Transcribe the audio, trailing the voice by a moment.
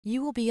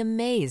You will be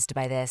amazed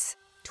by this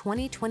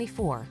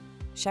 2024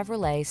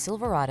 Chevrolet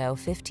Silverado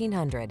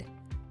 1500.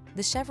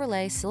 The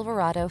Chevrolet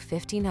Silverado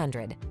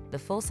 1500, the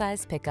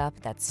full-size pickup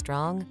that's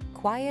strong,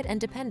 quiet,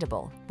 and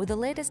dependable, with the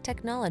latest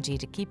technology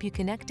to keep you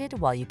connected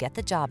while you get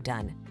the job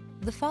done.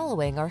 The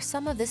following are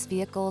some of this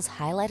vehicle's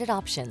highlighted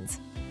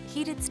options: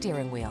 heated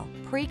steering wheel,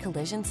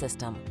 pre-collision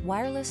system,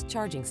 wireless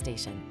charging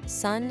station,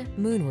 sun,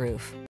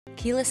 moonroof,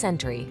 keyless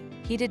entry,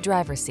 heated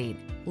driver's seat,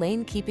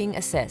 lane keeping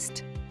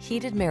assist,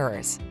 heated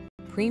mirrors,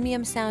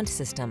 premium sound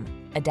system,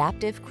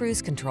 adaptive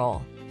cruise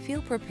control. Feel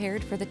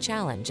prepared for the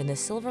challenge in the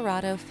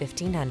Silverado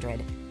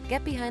 1500.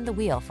 Get behind the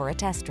wheel for a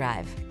test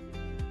drive.